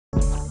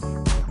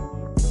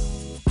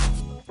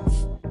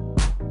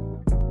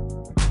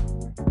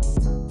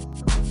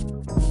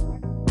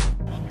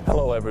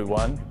Hello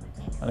everyone,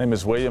 my name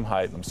is William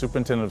Height. I'm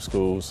Superintendent of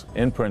Schools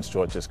in Prince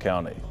George's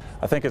County.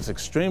 I think it's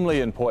extremely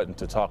important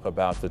to talk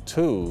about the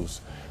tools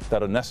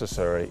that are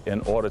necessary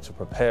in order to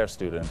prepare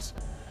students.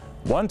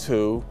 One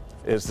tool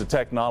is the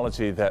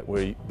technology that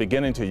we're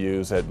beginning to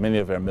use at many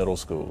of our middle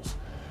schools.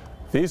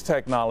 These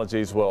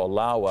technologies will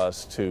allow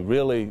us to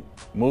really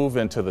move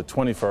into the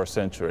 21st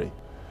century.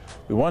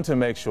 We want to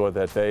make sure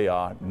that they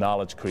are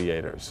knowledge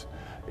creators.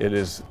 It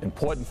is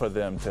important for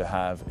them to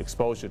have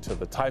exposure to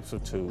the types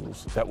of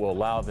tools that will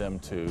allow them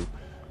to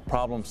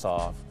problem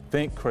solve,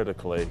 think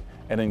critically,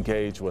 and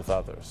engage with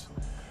others.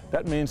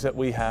 That means that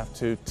we have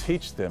to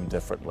teach them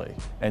differently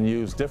and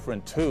use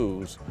different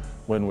tools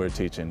when we're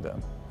teaching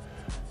them.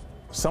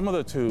 Some of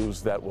the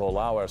tools that will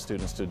allow our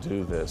students to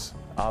do this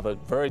are the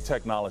very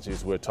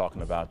technologies we're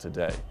talking about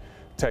today.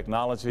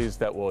 Technologies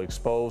that will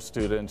expose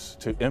students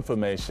to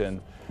information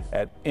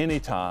at any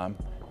time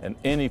and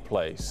any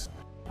place.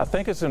 I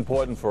think it's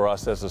important for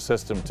us as a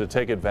system to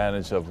take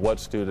advantage of what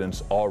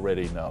students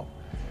already know.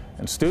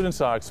 And students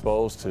are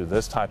exposed to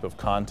this type of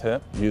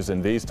content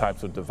using these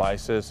types of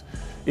devices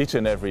each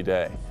and every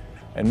day.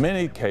 In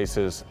many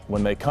cases,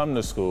 when they come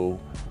to school,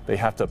 they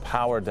have to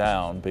power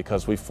down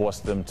because we force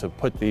them to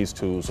put these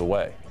tools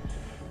away.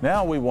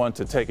 Now we want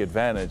to take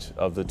advantage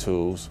of the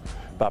tools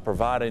by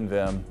providing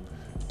them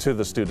to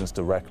the students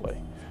directly.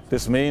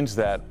 This means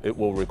that it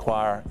will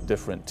require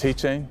different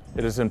teaching.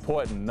 It is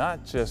important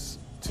not just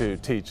to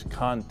teach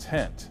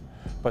content,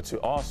 but to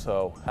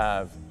also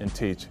have and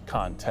teach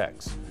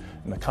context.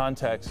 And the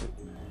context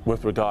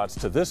with regards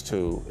to this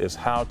tool is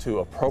how to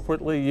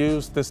appropriately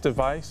use this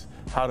device,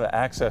 how to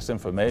access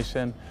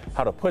information,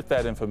 how to put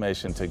that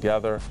information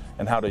together,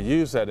 and how to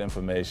use that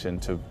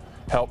information to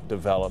help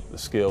develop the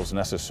skills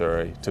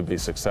necessary to be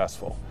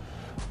successful.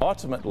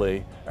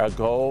 Ultimately, our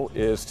goal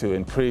is to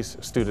increase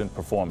student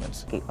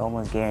performance. You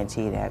almost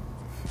guarantee that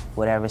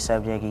whatever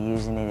subject you're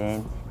using it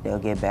in, they'll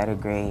get better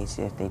grades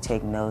if they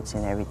take notes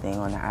and everything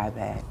on the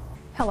iPad.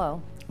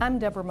 Hello, I'm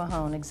Deborah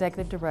Mahone,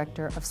 Executive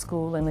Director of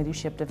School and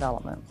Leadership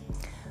Development.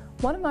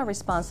 One of my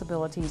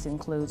responsibilities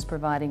includes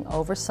providing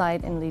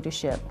oversight and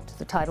leadership to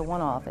the Title I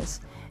office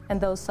and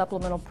those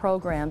supplemental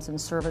programs and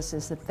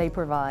services that they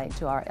provide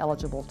to our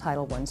eligible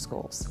Title I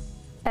schools.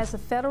 As a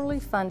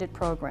federally funded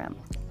program,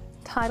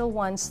 Title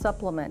I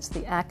supplements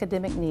the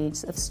academic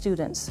needs of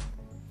students.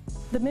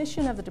 The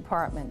mission of the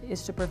department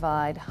is to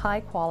provide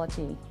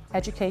high-quality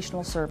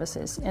educational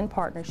services in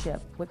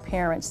partnership with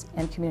parents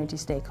and community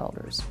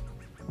stakeholders.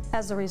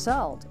 As a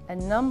result, a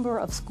number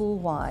of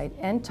school-wide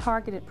and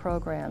targeted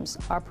programs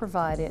are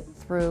provided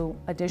through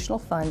additional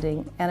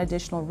funding and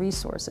additional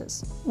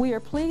resources. We are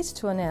pleased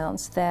to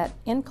announce that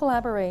in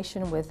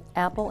collaboration with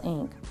Apple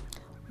Inc.,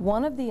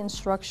 one of the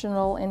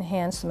instructional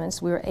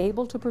enhancements we are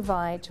able to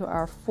provide to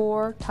our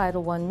 4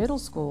 Title I middle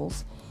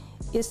schools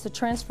is the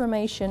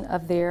transformation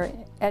of their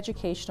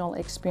educational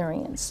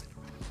experience.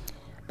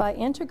 By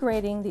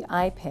integrating the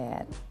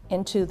iPad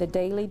into the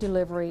daily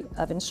delivery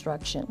of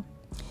instruction,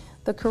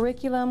 the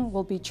curriculum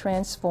will be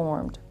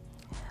transformed,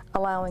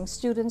 allowing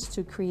students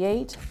to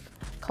create,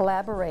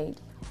 collaborate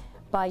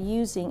by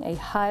using a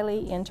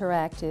highly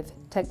interactive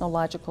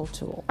technological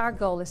tool. Our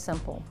goal is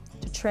simple: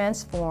 to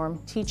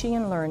transform teaching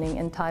and learning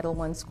in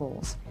Title I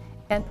schools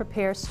and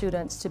prepare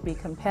students to be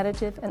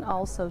competitive and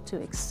also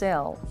to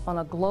excel on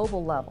a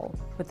global level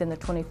within the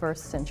 21st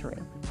century.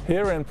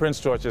 Here in Prince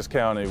George's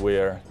County, we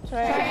are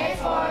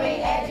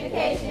transforming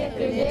education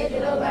through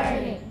digital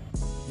learning.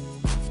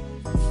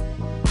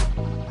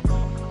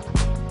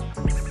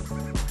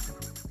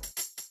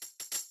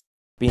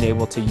 Being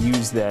able to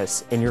use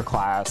this in your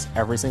class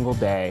every single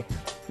day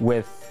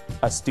with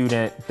a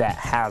student that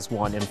has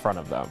one in front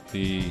of them.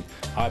 The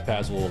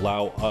iPads will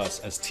allow us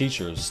as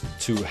teachers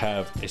to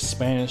have a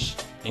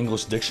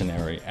Spanish-English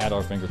dictionary at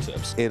our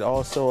fingertips. It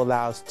also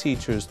allows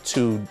teachers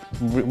to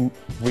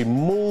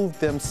remove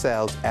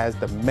themselves as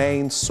the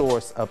main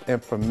source of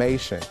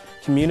information.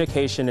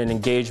 Communication and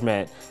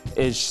engagement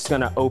is just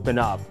going to open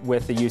up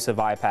with the use of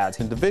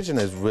iPads. And the vision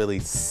is really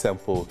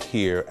simple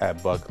here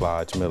at Buck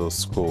Lodge Middle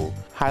School.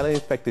 Highly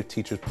effective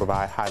teachers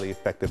provide highly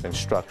effective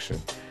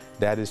instruction.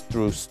 That is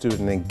through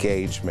student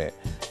engagement.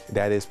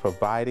 That is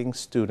providing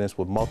students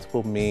with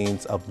multiple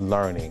means of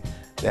learning.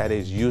 That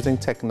is using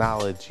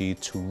technology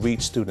to reach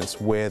students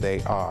where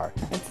they are.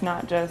 It's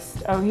not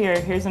just, oh,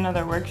 here's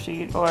another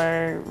worksheet,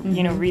 or,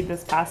 you know, read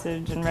this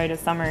passage and write a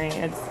summary.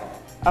 It's,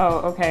 oh,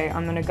 okay,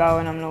 I'm gonna go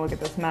and I'm gonna look at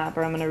this map,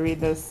 or I'm gonna read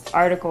this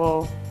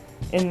article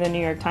in the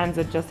New York Times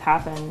that just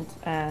happened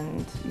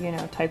and, you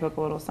know, type up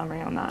a little summary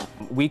on that.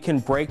 We can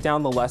break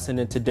down the lesson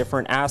into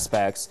different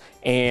aspects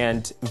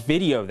and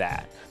video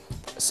that.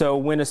 So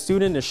when a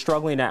student is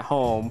struggling at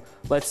home,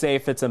 let's say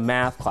if it's a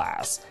math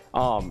class,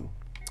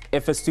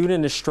 if a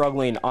student is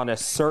struggling on a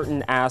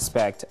certain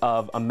aspect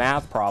of a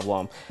math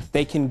problem,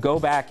 they can go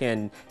back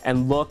and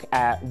look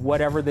at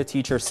whatever the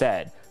teacher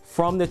said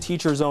from the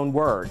teacher's own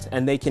words,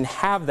 and they can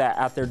have that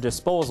at their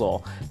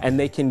disposal, and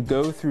they can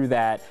go through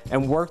that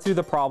and work through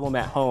the problem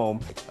at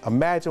home.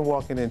 Imagine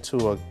walking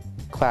into a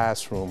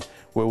classroom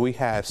where we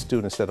have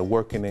students that are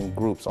working in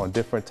groups on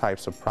different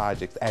types of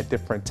projects at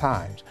different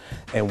times.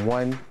 In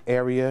one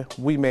area,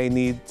 we may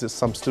need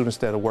some students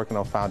that are working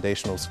on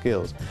foundational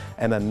skills.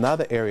 In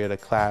another area of the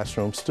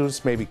classroom,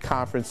 students may be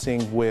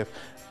conferencing with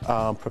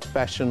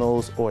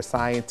professionals or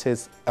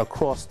scientists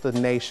across the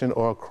nation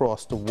or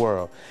across the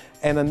world.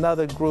 And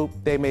another group,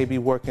 they may be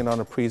working on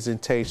a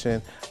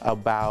presentation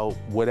about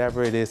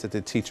whatever it is that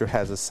the teacher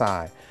has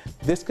assigned.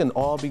 This can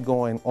all be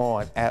going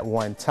on at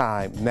one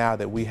time now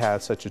that we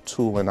have such a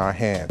tool in our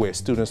hand, where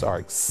students are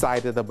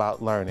excited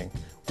about learning,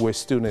 where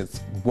students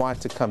want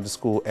to come to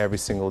school every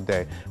single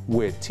day,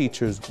 where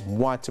teachers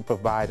want to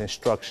provide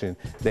instruction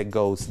that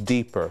goes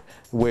deeper,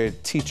 where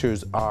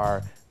teachers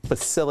are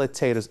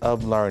facilitators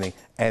of learning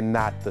and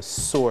not the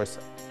source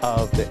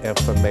of the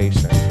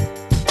information.